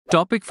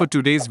Topic for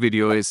today's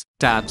video is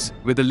tabs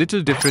with a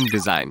little different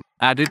design,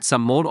 added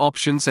some more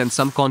options and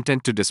some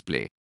content to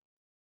display.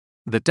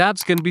 The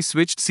tabs can be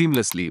switched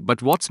seamlessly,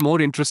 but what's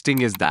more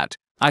interesting is that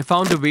I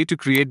found a way to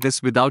create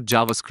this without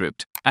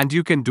JavaScript, and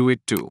you can do it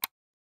too.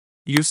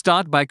 You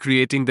start by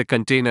creating the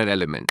container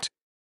element.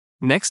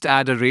 Next,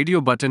 add a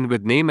radio button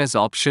with name as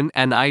option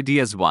and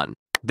ID as 1.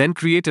 Then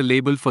create a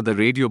label for the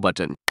radio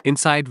button,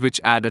 inside which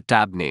add a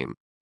tab name.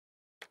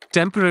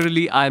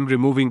 Temporarily, I am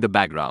removing the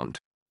background.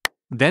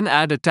 Then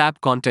add a tab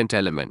content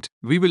element.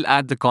 We will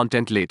add the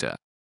content later.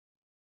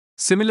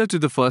 Similar to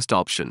the first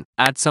option,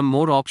 add some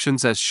more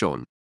options as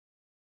shown.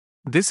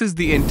 This is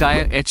the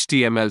entire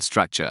HTML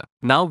structure.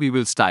 Now we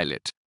will style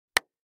it.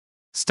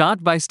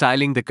 Start by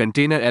styling the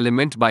container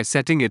element by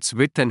setting its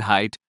width and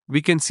height.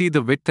 We can see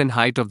the width and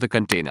height of the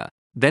container.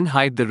 Then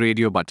hide the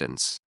radio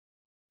buttons.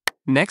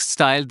 Next,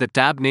 style the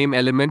tab name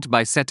element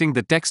by setting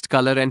the text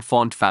color and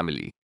font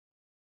family.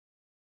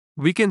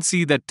 We can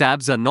see that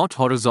tabs are not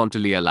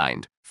horizontally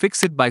aligned.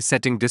 Fix it by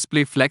setting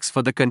display flex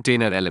for the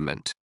container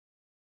element.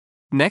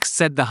 Next,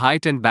 set the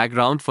height and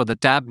background for the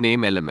tab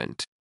name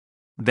element.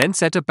 Then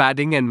set a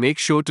padding and make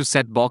sure to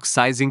set box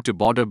sizing to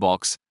border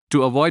box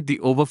to avoid the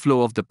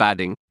overflow of the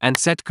padding, and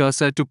set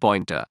cursor to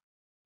pointer.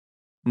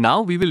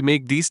 Now we will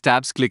make these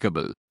tabs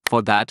clickable.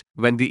 For that,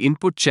 when the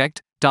input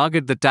checked,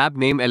 target the tab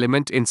name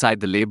element inside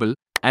the label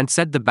and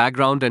set the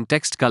background and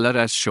text color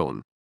as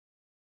shown.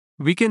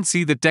 We can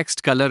see the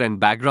text color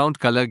and background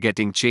color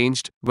getting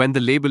changed when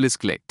the label is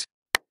clicked.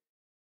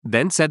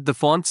 Then set the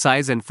font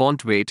size and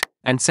font weight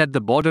and set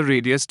the border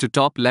radius to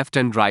top left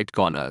and right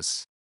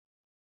corners.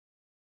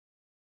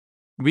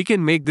 We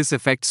can make this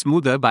effect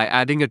smoother by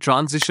adding a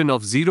transition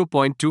of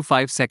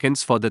 0.25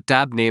 seconds for the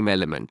tab name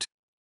element.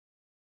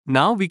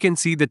 Now we can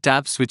see the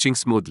tab switching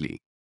smoothly.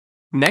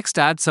 Next,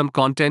 add some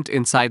content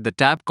inside the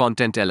tab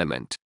content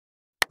element.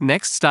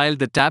 Next, style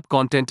the tab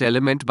content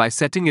element by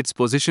setting its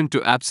position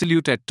to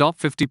absolute at top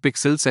 50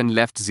 pixels and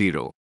left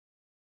 0.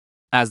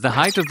 As the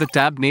height of the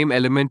tab name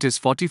element is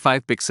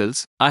 45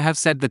 pixels, I have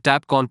set the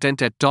tab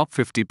content at top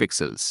 50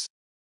 pixels.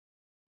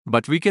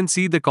 But we can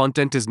see the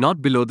content is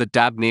not below the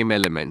tab name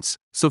elements,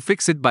 so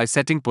fix it by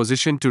setting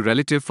position to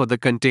relative for the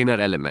container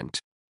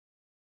element.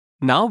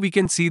 Now we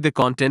can see the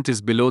content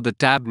is below the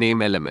tab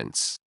name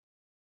elements.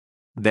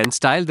 Then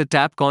style the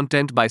tab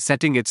content by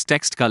setting its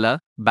text color,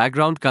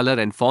 background color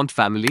and font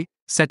family,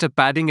 set a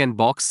padding and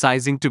box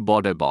sizing to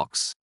border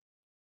box.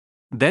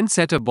 Then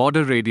set a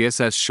border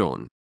radius as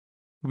shown.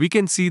 We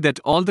can see that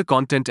all the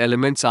content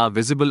elements are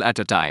visible at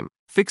a time.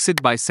 Fix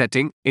it by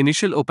setting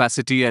initial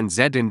opacity and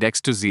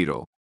z-index to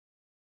 0.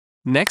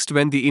 Next,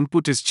 when the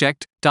input is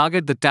checked,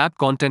 target the tab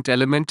content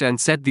element and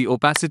set the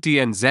opacity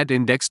and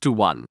z-index to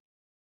 1.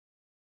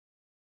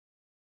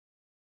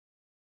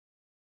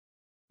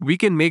 We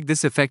can make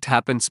this effect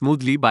happen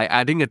smoothly by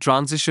adding a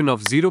transition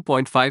of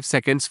 0.5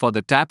 seconds for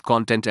the tab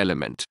content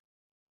element.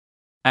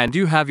 And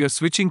you have your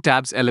switching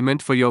tabs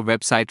element for your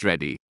website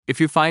ready. If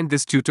you find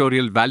this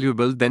tutorial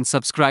valuable, then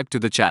subscribe to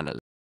the channel.